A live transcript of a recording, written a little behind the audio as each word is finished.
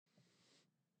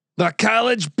The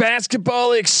College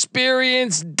Basketball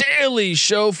Experience Daily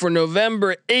Show for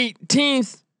November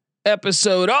 18th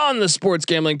episode on the Sports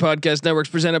Gambling Podcast Network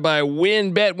presented by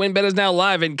WynnBET. WynnBET is now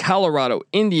live in Colorado,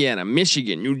 Indiana,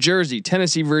 Michigan, New Jersey,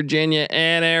 Tennessee, Virginia,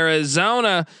 and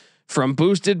Arizona. From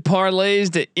boosted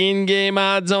parlays to in-game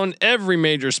odds on every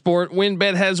major sport,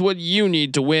 WynnBET has what you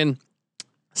need to win.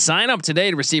 Sign up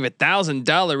today to receive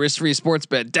 $1,000 risk-free sports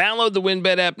bet. Download the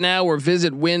WynnBET app now or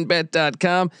visit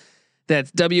wynnbet.com.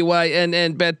 That's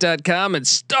WYNNBet.com and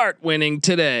start winning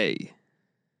today.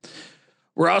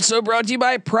 We're also brought to you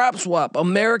by PropSwap,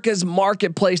 America's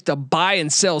marketplace to buy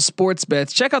and sell sports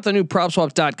bets. Check out the new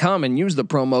PropSwap.com and use the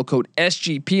promo code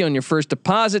SGP on your first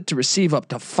deposit to receive up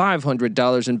to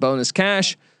 $500 in bonus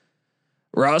cash.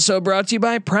 We're also brought to you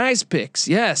by PrizePicks.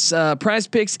 Yes,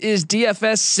 PrizePicks is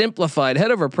DFS simplified. Head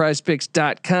over to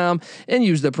PrizePicks.com and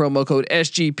use the promo code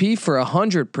SGP for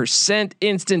 100%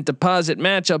 instant deposit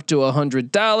match up to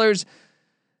 $100.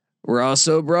 We're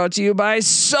also brought to you by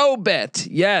SoBet.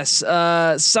 Yes,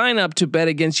 sign up to bet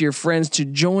against your friends to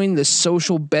join the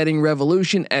social betting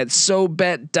revolution at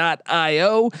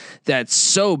SoBet.io.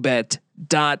 That's SoBet.io.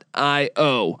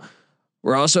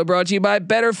 We're also brought to you by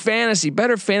Better Fantasy.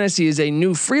 Better Fantasy is a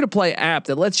new free-to-play app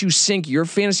that lets you sync your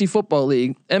fantasy football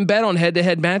league and bet on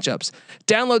head-to-head matchups.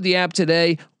 Download the app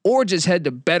today or just head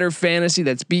to Better Fantasy.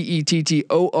 That's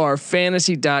BETTOR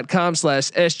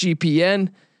fantasy.com/SGPN.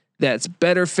 That's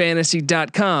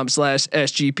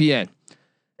betterfantasy.com/SGPN.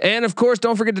 And of course,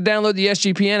 don't forget to download the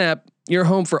SGPN app. Your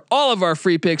home for all of our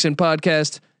free picks and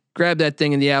podcasts. Grab that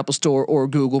thing in the Apple Store or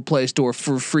Google Play Store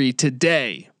for free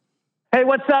today. Hey,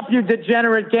 what's up, you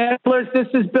degenerate gamblers? This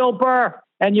is Bill Burr,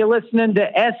 and you're listening to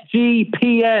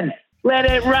SGPN. Let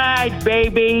it ride,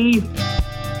 baby.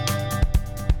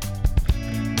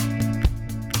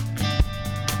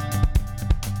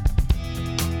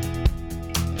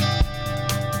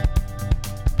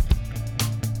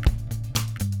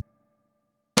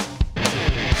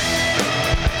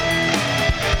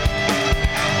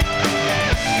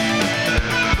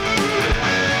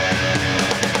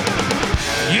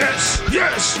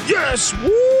 Yes.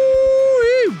 Woo!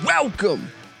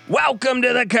 Welcome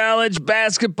to the College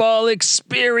Basketball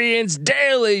Experience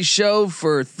Daily Show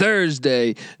for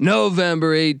Thursday,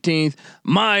 November 18th.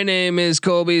 My name is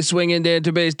Colby Swinging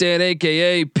Database Dan,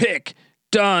 aka Pick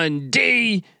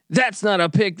Dundee. That's not a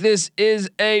pick. This is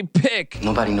a pick.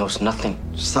 Nobody knows nothing.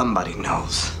 Somebody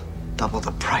knows. Double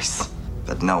the price,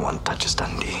 but no one touches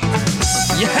Dundee.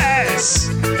 Yes.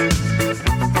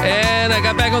 And I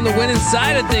got back on the winning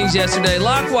side of things yesterday.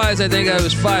 Lock-wise, I think I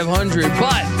was 500,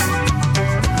 but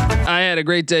I had a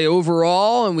great day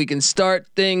overall, and we can start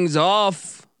things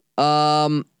off.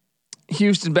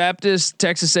 Houston Baptist,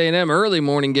 Texas A&M early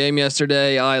morning game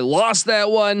yesterday. I lost that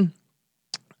one.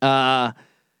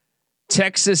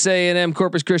 Texas A&M,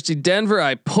 Corpus Christi, Denver.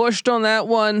 I pushed on that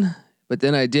one, but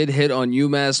then I did hit on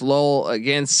UMass Lowell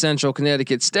against Central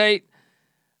Connecticut State.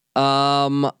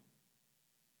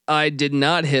 I did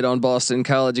not hit on Boston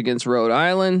College against Rhode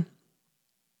Island.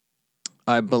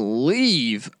 I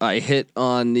believe I hit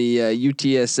on the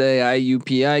UTSA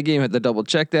IUPI game. Had to double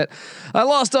check that. I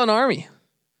lost on Army,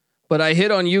 but I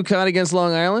hit on UConn against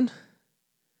Long Island.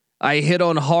 I hit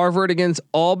on Harvard against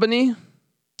Albany.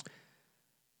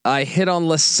 I hit on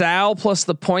LaSalle plus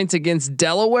the points against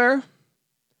Delaware.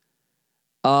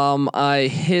 I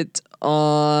hit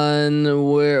on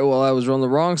I was on the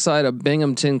wrong side of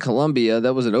Binghamton, Columbia.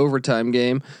 That was an overtime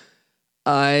game.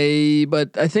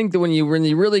 But I think that when you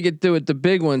really get through it, the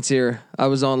big ones here, I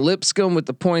was on Lipscomb with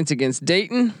the points against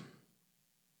Dayton.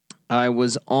 I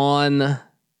was on,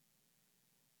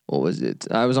 what was it?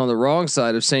 I was on the wrong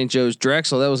side of St. Joe's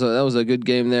Drexel. That was a good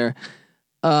game there.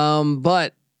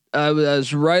 But I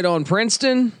was right on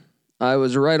Princeton. I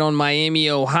was right on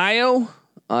Miami, Ohio.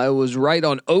 I was right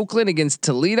on Oakland against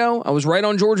Toledo. I was right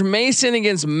on George Mason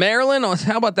against Maryland.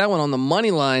 How about that one on the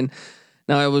money line?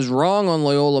 Now I was wrong on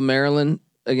Loyola Maryland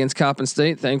against Coppin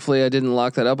State. Thankfully, I didn't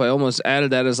lock that up. I almost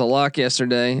added that as a lock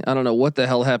yesterday. I don't know what the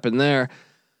hell happened there.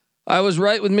 I was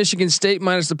right with Michigan State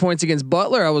minus the points against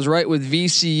Butler. I was right with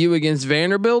VCU against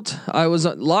Vanderbilt. I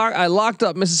locked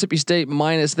up Mississippi State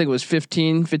minus, I think it was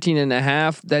 15 and a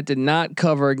half. That did not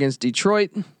cover against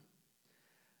Detroit.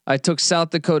 I took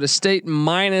South Dakota State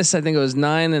minus, I think it was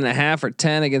 9.5 or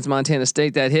 10 against Montana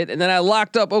State. That hit. And then I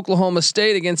locked up Oklahoma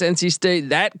State against NC State.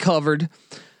 That covered.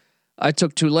 I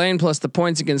took Tulane plus the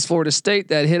points against Florida State.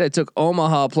 That hit. I took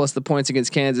Omaha plus the points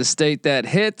against Kansas State. That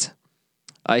hit.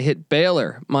 I hit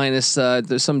Baylor minus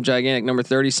there's some gigantic number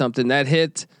 30 something. That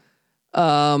hit.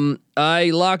 I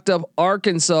locked up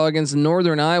Arkansas against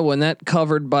Northern Iowa, and that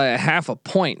covered by 0.5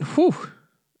 point. Whew.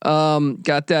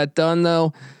 Got that done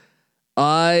though.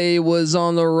 I was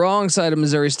on the wrong side of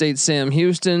Missouri State, Sam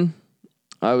Houston.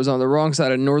 I was on the wrong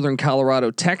side of Northern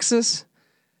Colorado, Texas.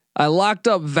 I locked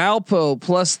up Valpo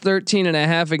plus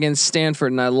 13.5 against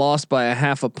Stanford, and I lost by a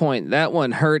half a point. That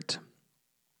one hurt.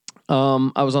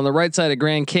 I was on the right side of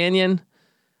Grand Canyon.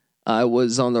 I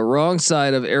was on the wrong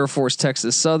side of Air Force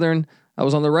Texas Southern. I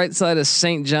was on the right side of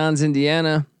St. John's,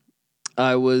 Indiana.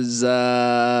 I was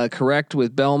correct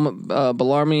with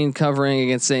Bellarmine covering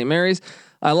against St. Mary's.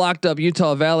 I locked up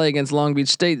Utah Valley against Long Beach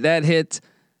State. That hit.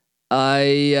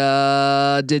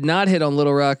 I did not hit on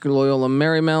Little Rock Loyola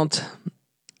Marymount,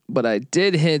 but I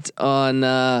did hit on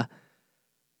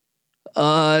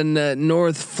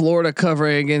North Florida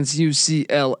covering against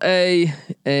UCLA,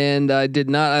 and I did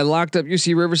not. I locked up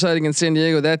UC Riverside against San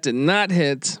Diego. That did not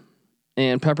hit,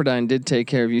 and Pepperdine did take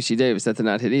care of UC Davis. That did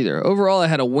not hit either. Overall, I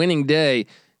had a winning day.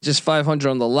 Just 500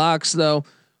 on the locks, though.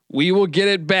 We will get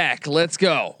it back. Let's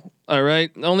go. All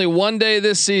right. Only one day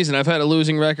this season I've had a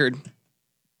losing record.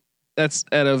 That's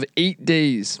out of 8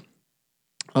 days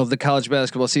of the college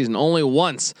basketball season. Only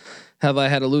once have I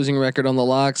had a losing record on the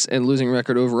locks and losing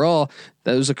record overall.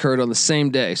 Those occurred on the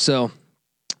same day. So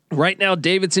right now,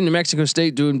 Davidson, New Mexico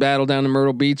State doing battle down in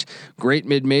Myrtle Beach. Great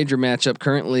mid-major matchup.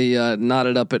 Currently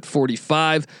knotted up at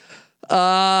 45.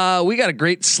 We got a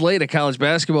great slate of college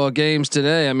basketball games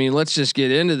today. I mean, let's just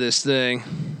get into this thing.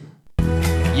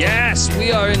 Yes,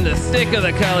 we are in the thick of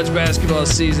the college basketball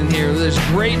season here. There's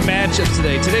great matchups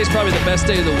today. Today's probably the best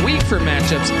day of the week for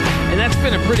matchups, and that's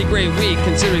been a pretty great week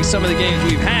considering some of the games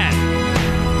we've had.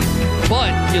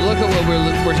 But you look at what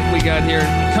we got here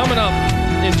coming up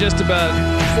in just about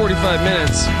 45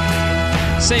 minutes.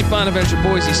 St. Bonaventure,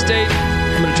 Boise State.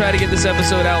 I'm going to try to get this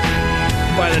episode out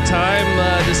by the time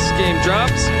this game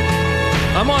drops.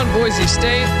 I'm on Boise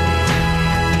State.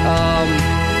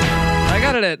 I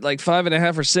got it at like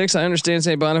 5.5 or 6. I understand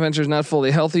St. Bonaventure is not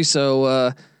fully healthy,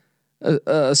 so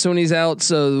Sony's out,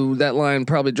 so that line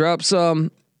probably drops some,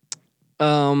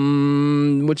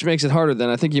 which makes it harder. Then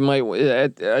I think you might.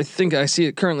 I think I see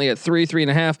it currently at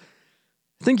 3.5. I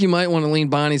think you might want to lean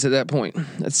Bonnie's at that point.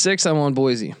 At 6, I'm on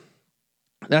Boise.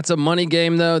 That's a money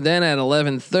game though. Then at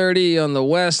 11:30 on the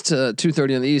west,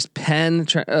 2:30 on the east, Penn,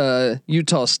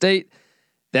 Utah State.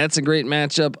 That's a great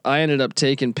matchup. I ended up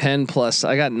taking Penn plus.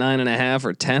 I got 9.5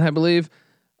 or 10, I believe.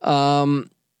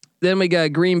 Then we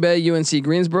got Green Bay, UNC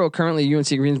Greensboro. Currently, UNC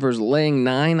Greensboro is laying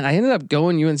 9. I ended up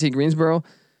going UNC Greensboro.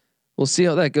 We'll see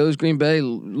how that goes. Green Bay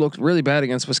looked really bad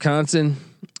against Wisconsin.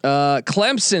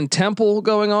 Clemson Temple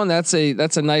going on. That's a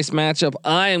nice matchup.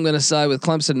 I am going to side with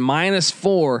Clemson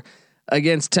 -4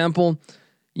 against Temple.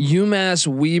 UMass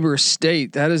Weber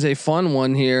State. That is a fun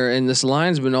one here, and this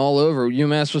line's been all over.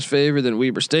 UMass was favored, then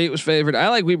Weber State was favored. I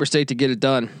like Weber State to get it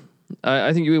done.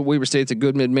 I think Weber State's a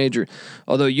good mid-major.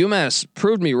 Although UMass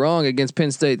proved me wrong against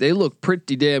Penn State. They look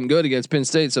pretty damn good against Penn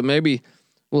State, so maybe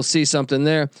we'll see something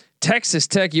there. Texas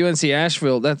Tech, UNC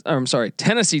Asheville.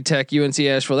 Tennessee Tech, UNC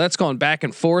Asheville. That's gone back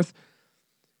and forth.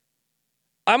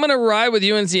 I'm gonna ride with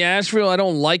UNC Asheville. I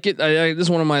don't like it. This is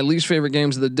one of my least favorite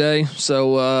games of the day,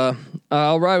 so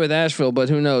I'll ride with Asheville. But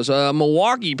who knows?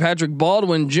 Milwaukee, Patrick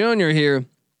Baldwin Jr. here,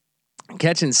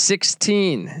 catching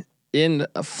 16 in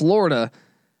Florida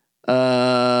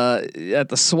at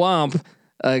the Swamp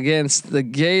against the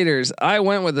Gators. I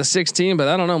went with the 16, but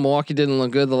I don't know. Milwaukee didn't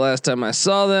look good the last time I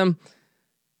saw them.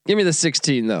 Give me the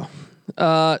 16 though.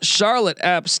 Charlotte,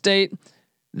 App State.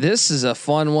 This is a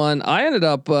fun one. I ended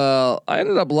up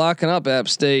locking up App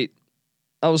State.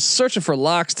 I was searching for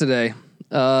locks today.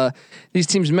 These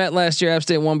teams met last year. App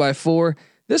State won by 4.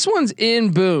 This one's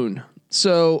in Boone,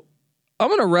 so I'm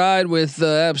gonna ride with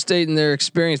App State and their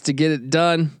experience to get it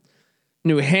done.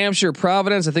 New Hampshire,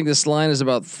 Providence. I think this line is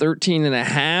about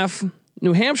 13.5.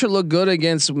 New Hampshire looked good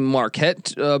against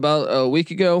Marquette about a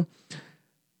week ago.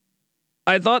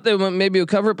 I thought they maybe would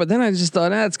cover it, but then I just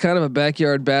thought, it's kind of a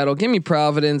backyard battle. Give me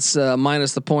Providence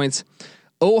minus the points.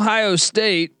 Ohio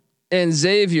State and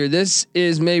Xavier. This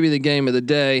is maybe the game of the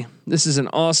day. This is an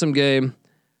awesome game.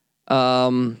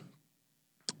 I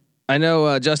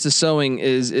know Justice Sewing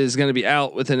is going to be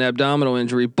out with an abdominal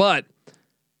injury, but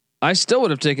I still would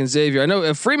have taken Xavier. I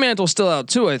know Fremantle's still out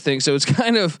too, I think. So it's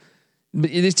kind of,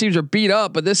 these teams are beat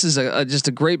up, but this is just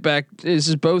a great back. This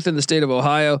is both in the state of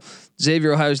Ohio.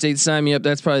 Xavier, Ohio State, sign me up.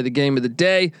 That's probably the game of the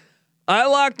day. I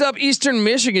locked up Eastern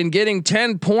Michigan getting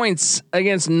 10 points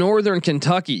against Northern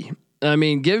Kentucky. I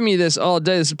mean, give me this all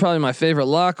day. This is probably my favorite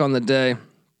lock on the day.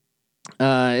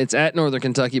 It's at Northern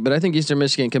Kentucky, but I think Eastern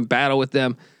Michigan can battle with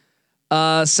them.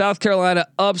 South Carolina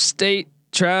Upstate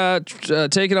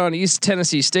taking on East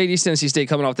Tennessee State. East Tennessee State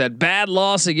coming off that bad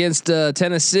loss against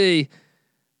Tennessee.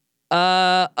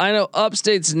 I know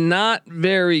Upstate's not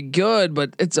very good,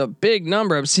 but it's a big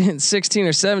number. I'm seeing 16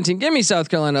 or 17. Give me South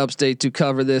Carolina Upstate to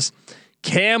cover this.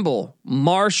 Campbell,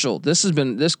 Marshall.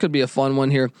 This could be a fun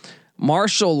one here.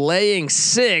 Marshall laying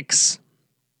 6.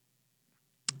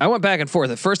 I went back and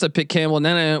forth. At first I picked Campbell, and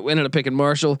then I ended up picking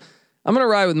Marshall. I'm going to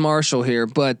ride with Marshall here,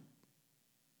 but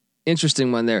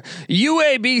interesting one there.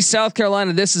 UAB, South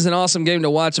Carolina. This is an awesome game to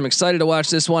watch. I'm excited to watch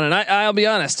this one. And I'll be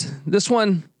honest, this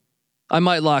one I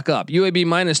might lock up. UAB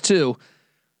 -2.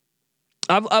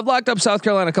 I've locked up South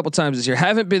Carolina a couple times this year.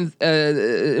 Haven't been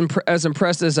as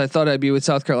impressed as I thought I'd be with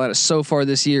South Carolina so far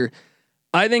this year.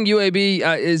 I think UAB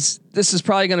this is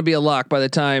probably going to be a lock by the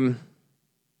time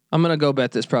I'm going to go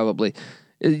bet this probably.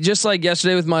 Just like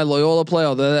yesterday with my Loyola play,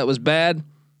 although that was bad,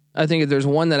 I think if there's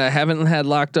one that I haven't had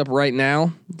locked up right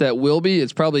now that will be,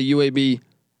 it's probably UAB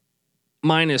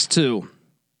 -2,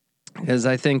 because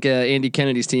I think Andy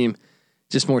Kennedy's team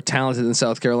just more talented than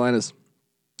South Carolina's.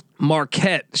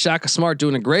 Marquette, Shaka Smart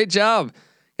doing a great job.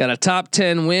 Got a top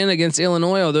 10 win against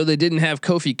Illinois, although they didn't have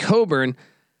Kofi Coburn.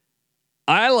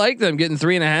 I like them getting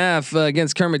 3.5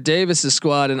 against Kermit Davis's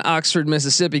squad in Oxford,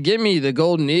 Mississippi. Give me the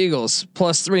Golden Eagles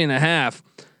 +3.5.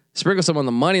 Sprinkle some on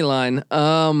the money line.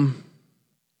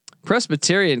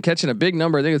 Presbyterian catching a big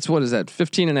number. I think it's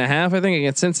 15.5. I think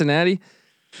against Cincinnati.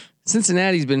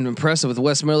 Cincinnati's been impressive with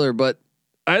Wes Miller, but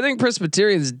I think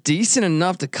Presbyterian's decent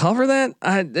enough to cover that.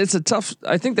 It's a tough.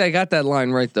 I think they got that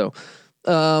line right though.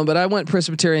 But I went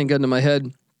Presbyterian gun to my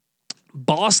head.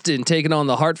 Boston taking on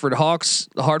the Hartford Hawks.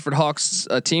 The Hartford Hawks,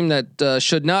 a team that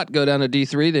should not go down to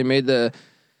D3. They made the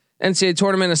NCAA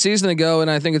tournament a season ago, and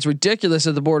I think it's ridiculous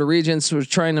that the Board of Regents was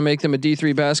trying to make them a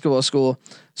D3 basketball school.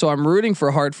 So I'm rooting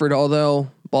for Hartford,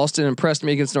 although Boston impressed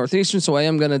me against Northeastern. So I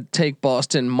am going to take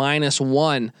Boston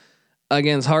 -1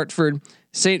 against Hartford.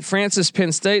 St. Francis,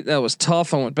 Penn State. That was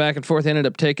tough. I went back and forth. Ended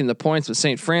up taking the points with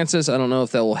St. Francis. I don't know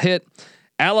if that will hit.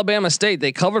 Alabama State.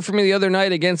 They covered for me the other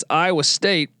night against Iowa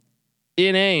State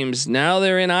in Ames. Now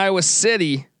they're in Iowa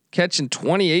City catching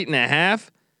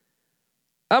 28.5.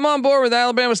 I'm on board with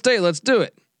Alabama State. Let's do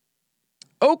it.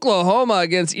 Oklahoma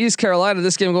against East Carolina.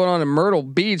 This game going on in Myrtle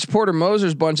Beach. Porter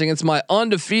Moser's bunch against my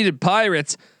undefeated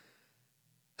Pirates.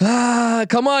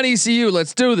 Come on, ECU.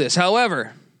 Let's do this.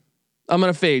 However, I'm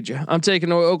going to fade you. I'm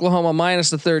taking Oklahoma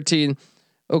 -13.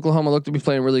 Oklahoma looked to be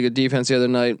playing really good defense the other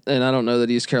night, and I don't know that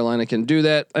East Carolina can do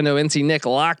that. I know NC Nick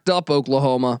locked up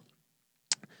Oklahoma.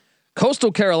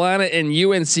 Coastal Carolina and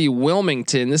UNC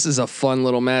Wilmington. This is a fun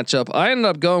little matchup. I ended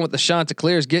up going with the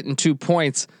Chanticleers getting 2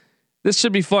 points. This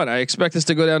should be fun. I expect this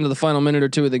to go down to the final minute or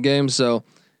two of the game. So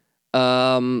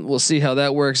we'll see how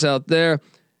that works out there.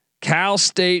 Cal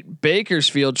State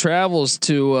Bakersfield travels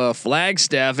to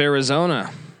Flagstaff,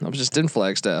 Arizona. I was just in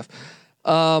Flagstaff.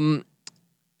 Cal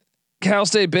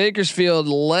State Bakersfield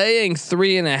laying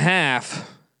 3.5.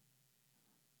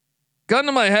 Gun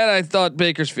to my head, I thought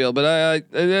Bakersfield, but I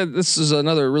this is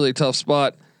another really tough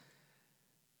spot.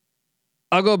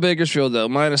 I'll go Bakersfield though,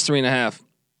 -3.5.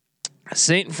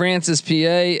 St. Francis,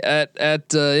 PA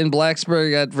at in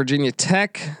Blacksburg at Virginia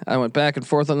Tech. I went back and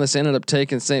forth on this. Ended up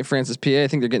taking St. Francis, PA. I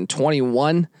think they're getting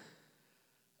 21.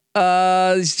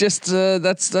 It's just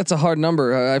that's a hard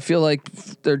number. I feel like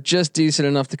they're just decent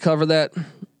enough to cover that.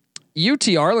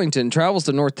 UT Arlington travels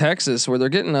to North Texas, where they're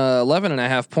getting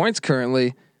 11.5 points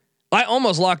currently. I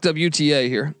almost locked up UTA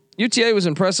here. UTA was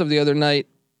impressive the other night.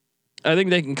 I think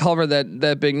they can cover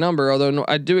that big number, although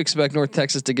I do expect North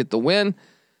Texas to get the win.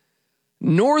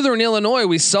 Northern Illinois,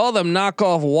 we saw them knock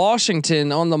off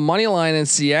Washington on the money line in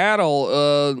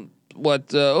Seattle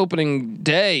opening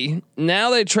day. Now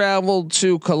they travel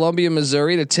to Columbia,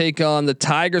 Missouri to take on the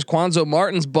Tigers, Quanzo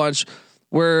Martin's bunch,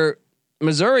 where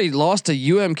Missouri lost to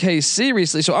UMKC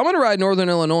recently. So I'm going to ride Northern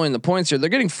Illinois in the points here. They're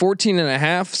getting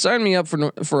 14.5. Sign me up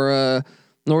for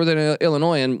Northern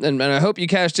Illinois. And I hope you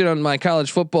cashed in on my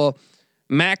college football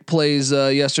MAC plays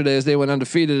yesterday as they went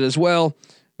undefeated as well.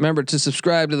 Remember to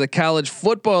subscribe to the College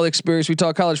Football Experience. We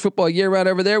talk college football year round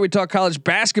over there. We talk college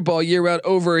basketball year round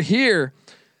over here.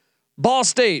 Ball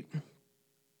State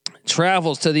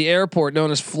travels to the airport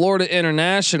known as Florida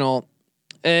International.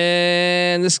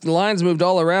 And this line's moved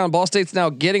all around. Ball State's now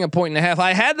getting 1.5.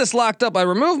 I had this locked up. I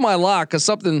removed my lock because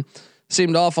something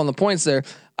seemed off on the points there.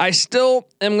 I still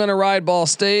am going to ride Ball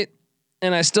State.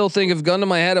 And I still think, if gun to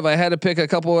my head, if I had to pick a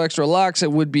couple of extra locks,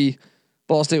 it would be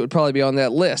Ball State would probably be on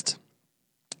that list.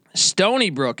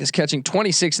 Stony Brook is catching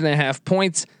 26.5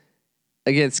 points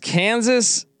against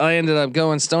Kansas. I ended up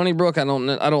going Stony Brook. I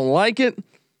don't like it,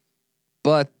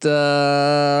 but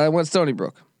I went Stony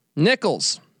Brook.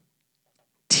 Nichols,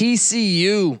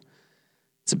 TCU.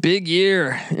 It's a big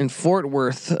year in Fort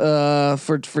Worth for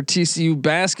TCU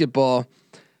basketball.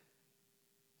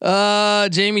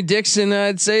 Jamie Dixon,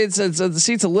 I'd say the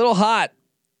seat's a little hot.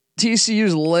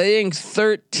 TCU's laying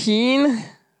 13.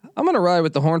 I'm gonna ride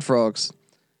with the Horned Frogs.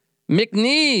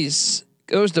 McNeese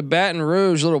goes to Baton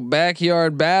Rouge, little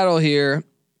backyard battle here.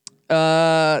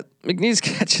 McNeese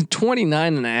catching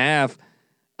 29.5.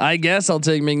 I guess I'll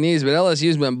take McNeese, but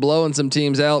LSU's been blowing some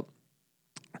teams out.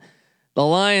 The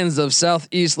Lions of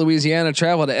Southeast Louisiana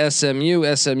travel to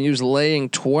SMU. SMU's laying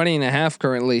 20.5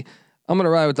 currently. I'm going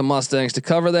to ride with the Mustangs to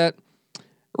cover that.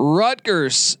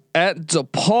 Rutgers at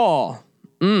DePaul.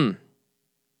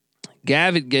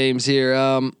 Gavitt games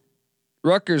here.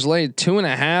 Rutgers laying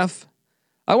 2.5.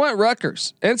 I went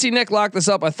Rutgers. NC Nick locked this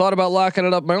up. I thought about locking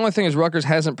it up. My only thing is Rutgers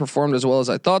hasn't performed as well as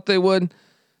I thought they would.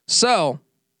 So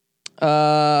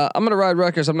I'm going to ride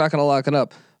Rutgers. I'm not going to lock it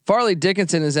up. Farley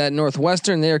Dickinson is at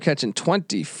Northwestern. They are catching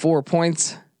 24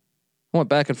 points. I went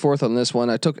back and forth on this one.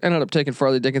 Ended up taking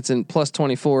Farley Dickinson plus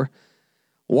 24.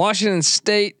 Washington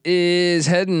State is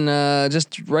heading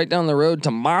just right down the road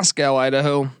to Moscow,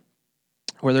 Idaho,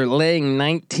 where they're laying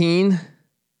 19.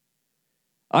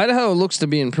 Idaho looks to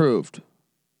be improved,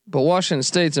 but Washington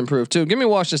State's improved too. Give me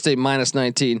Washington State minus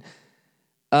 19.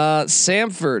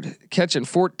 Samford catching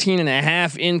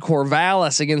 14.5 in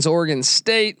Corvallis against Oregon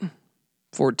State.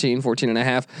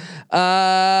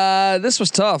 14.5. This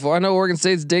was tough. Well, I know Oregon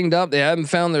State's dinged up. They haven't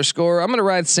found their score. I'm going to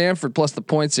ride Samford plus the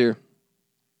points here.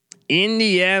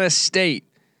 Indiana State,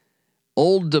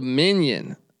 Old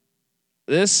Dominion.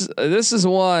 This is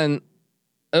one.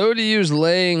 ODU's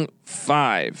laying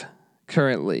 5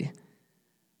 currently.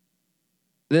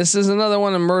 This is another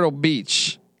one in Myrtle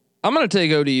Beach. I'm going to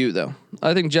take ODU though.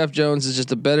 I think Jeff Jones is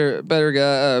just a better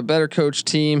guy, better coach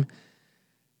team.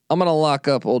 I'm going to lock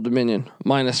up Old Dominion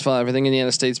minus 5. I think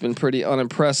Indiana State's been pretty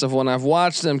unimpressive when I've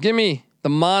watched them. Give me the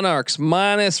Monarchs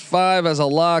minus 5 as a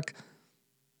lock.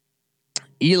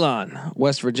 Elon,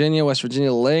 West Virginia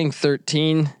laying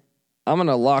 13. I'm going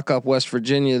to lock up West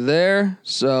Virginia there.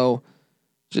 So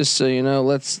just so you know,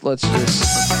 let's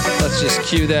just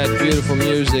cue that beautiful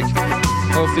music.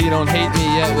 Hopefully you don't hate me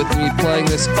yet with me playing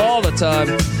this all the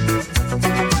time.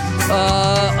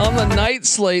 On the night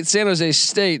slate, San Jose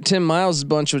State, Tim Miles'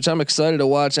 bunch, which I'm excited to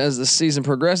watch as the season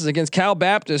progresses, against Cal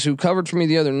Baptist, who covered for me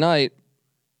the other night.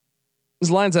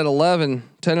 This line's at 11,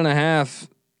 10.5.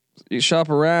 You shop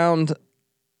around.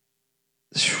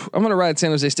 I'm going to ride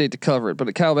San Jose State to cover it,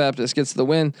 but Cal Baptist gets the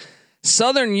win.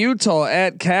 Southern Utah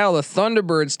at Cal. The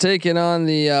Thunderbirds taking on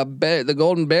the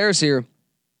Golden Bears here.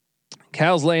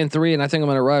 Cal's laying 3, and I think I'm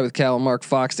going to ride with Cal and Mark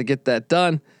Fox to get that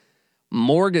done.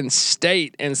 Morgan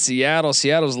State and Seattle.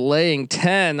 Seattle's laying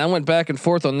 10. I went back and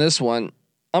forth on this one.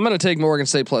 I'm going to take Morgan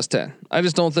State plus 10. I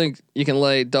just don't think you can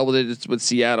lay double digits with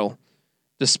Seattle,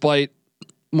 despite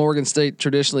Morgan State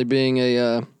traditionally being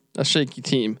a shaky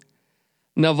team.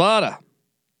 Nevada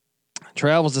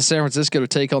travels to San Francisco to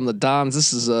take on the Dons.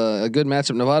 This is a good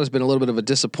matchup. Nevada's been a little bit of a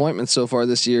disappointment so far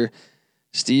this year.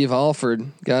 Steve Alford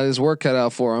got his work cut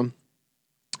out for him.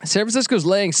 San Francisco's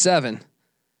laying 7.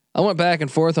 I went back and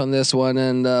forth on this one,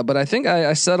 and but I think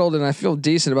I settled, and I feel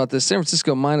decent about this. San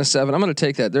Francisco minus 7. I'm going to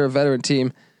take that. They're a veteran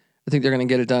team. I think they're going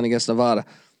to get it done against Nevada.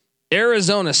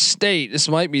 Arizona State. This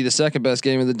might be the second best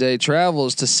game of the day.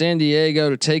 Travels to San Diego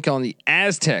to take on the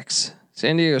Aztecs.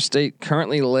 San Diego State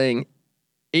currently laying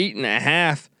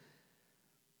 8.5.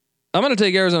 I'm going to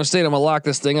take Arizona State. I'm going to lock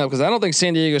this thing up because I don't think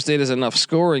San Diego State has enough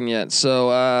scoring yet.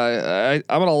 So I'm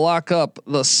going to lock up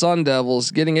the Sun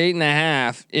Devils getting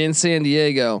 8.5 in San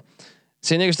Diego.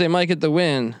 San Diego State might get the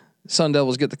win. Sun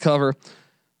Devils get the cover.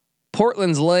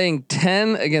 Portland's laying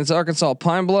 10 against Arkansas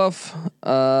Pine Bluff.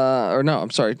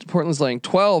 Portland's laying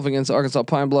 12 against Arkansas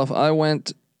Pine Bluff. I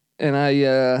went and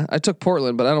I took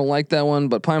Portland, but I don't like that one.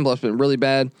 But Pine Bluff's been really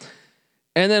bad.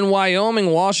 And then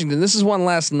Wyoming, Washington. This is one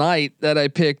last night that I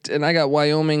picked, and I got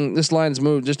Wyoming. This line's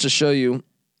moved just to show you.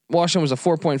 Washington was a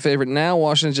 4-point favorite. Now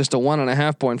Washington's just a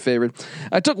 1.5 point favorite.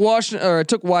 I took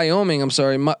Wyoming.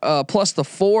 Plus the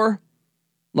 4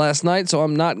 last night, so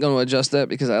I'm not going to adjust that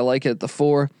because I like it at the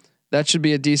 4. That should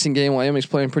be a decent game. Wyoming's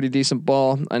playing pretty decent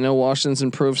ball. I know Washington's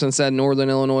improved since that Northern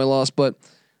Illinois loss, but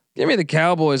give me the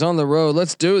Cowboys on the road.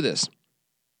 Let's do this.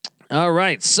 All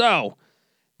right, so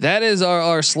that is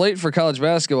our slate for college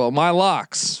basketball. My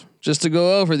locks, just to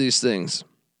go over these things.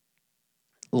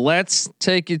 Let's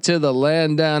take you to the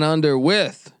land down under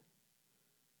with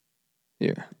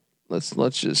here. Let's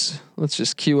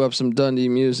just cue up some Dundee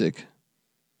music.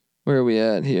 Where are we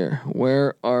at here?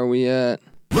 Where are we at?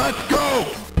 Let's go!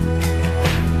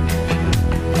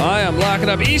 I am locking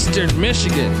up Eastern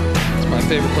Michigan. It's my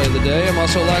favorite play of the day. I'm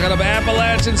also locking up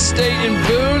Appalachian State in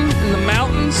Boone in the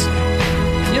mountains.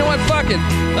 You know what? Fuck it.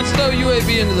 Let's throw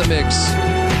UAB into the mix.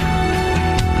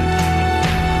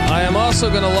 I am also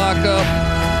going to lock up.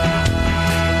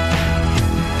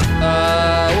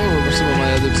 What were some of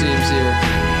my other teams here?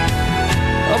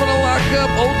 I'm going to lock up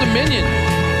Old Dominion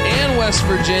and West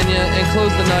Virginia and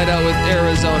close the night out with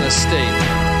Arizona State.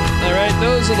 All right,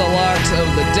 those are the locks of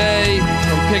the day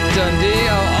from Pick Dundee.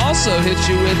 I'll also hit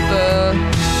you with,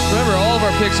 remember, all of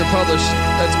our picks are published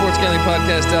at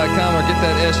sportsgamblingpodcast.com or get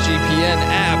that SGPN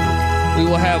app. We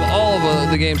will have all of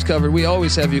the games covered. We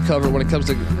always have you covered when it comes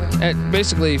to,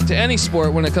 basically, to any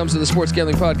sport when it comes to the Sports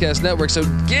Gambling Podcast Network. So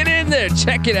get in there,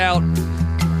 check it out.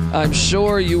 I'm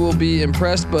sure you will be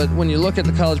impressed, but when you look at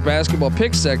the college basketball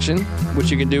picks section, which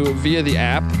you can do via the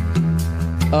app,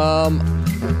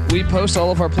 we post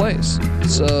all of our plays.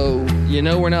 So,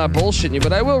 we're not bullshitting you,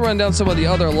 but I will run down some of the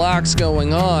other locks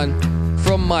going on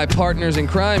from my partners in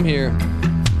crime here.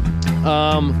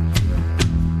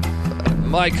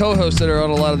 My co-hosts that are on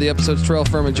a lot of the episodes, Terrell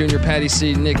Furman Jr., Patty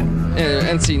C, Nick,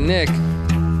 NC Nick.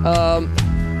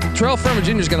 Terrell Furman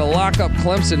Jr. is going to lock up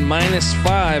Clemson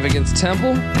 -5 against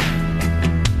Temple.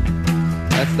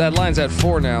 That line's at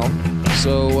 4 now.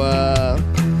 So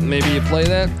maybe you play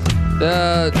that.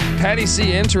 Patty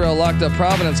C and Terrell locked up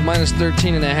Providence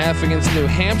 -13.5 against New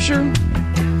Hampshire.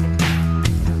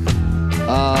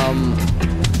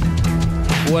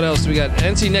 What else do we got?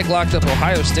 NC Nick locked up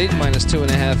Ohio State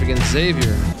 -2.5 against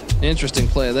Xavier. Interesting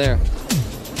play there.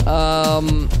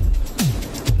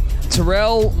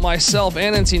 Terrell, myself,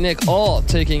 and NC Nick all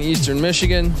taking Eastern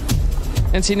Michigan.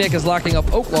 NC Nick is locking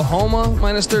up Oklahoma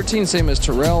 -13, same as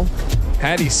Terrell.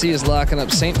 Patty C is locking up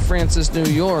St. Francis, New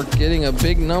York, getting a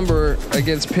big number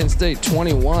against Penn State,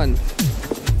 21.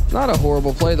 Not a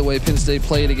horrible play the way Penn State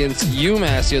played against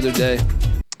UMass the other day.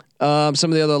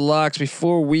 Some of the other locks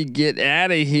before we get out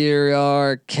of here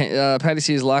are Patty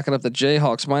C is locking up the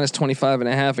Jayhawks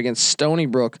 -25.5 against Stony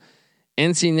Brook.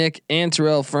 NC Nick and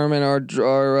Terrell Furman are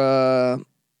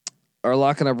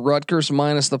locking up Rutgers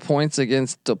minus the points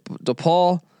against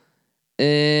DePaul.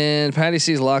 And Patty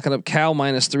C is locking up Cal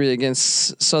 -3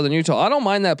 against Southern Utah. I don't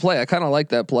mind that play. I kind of like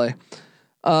that play.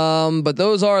 But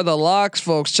those are the locks,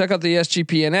 folks. Check out the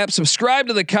SGPN app. Subscribe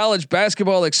to the college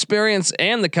basketball experience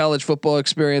and the college football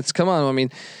experience. Come on.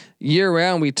 Year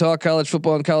round, we talk college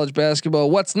football and college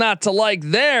basketball. What's not to like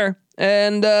there?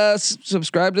 And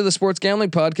subscribe to the Sports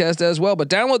Gambling Podcast as well. But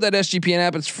download that SGPN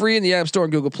app. It's free in the App Store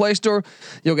and Google Play Store.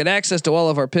 You'll get access to all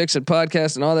of our picks and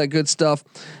podcasts and all that good stuff.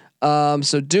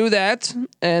 So do that.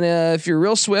 And if you're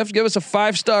real swift, give us a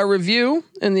 5-star review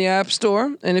in the App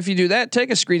Store. And if you do that, take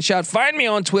a screenshot. Find me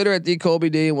on Twitter at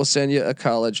 @TheColbyD, and we'll send you a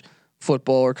college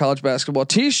football or college basketball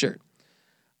t-shirt.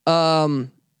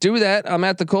 Do that. I'm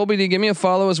at @TheColbyD. Give me a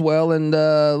follow as well. And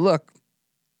look,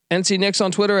 NC Nick's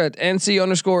on Twitter at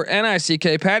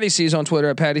NC_NICK. Patty C's on Twitter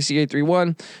at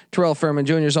PattyC831. Terrell Furman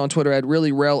Jr. is on Twitter at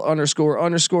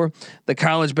ReallyRel__. The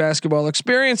college basketball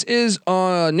experience is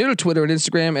new to Twitter and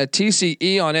Instagram at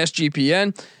TCE on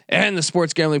SGPN. And the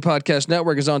Sports Gambling Podcast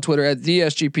Network is on Twitter at the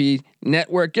SGP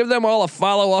Network. Give them all a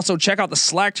follow. Also, check out the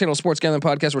Slack channel, Sports Gambling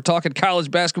Podcast. We're talking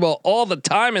college basketball all the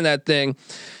time in that thing.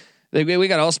 We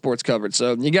got all sports covered,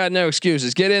 so you got no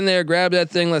excuses. Get in there, grab that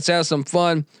thing. Let's have some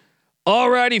fun.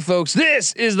 Alrighty, folks,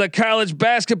 this is the college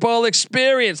basketball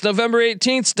experience, November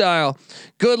 18th style.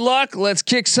 Good luck. Let's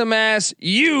kick some ass.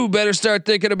 You better start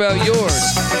thinking about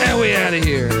yours. And we out of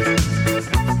here.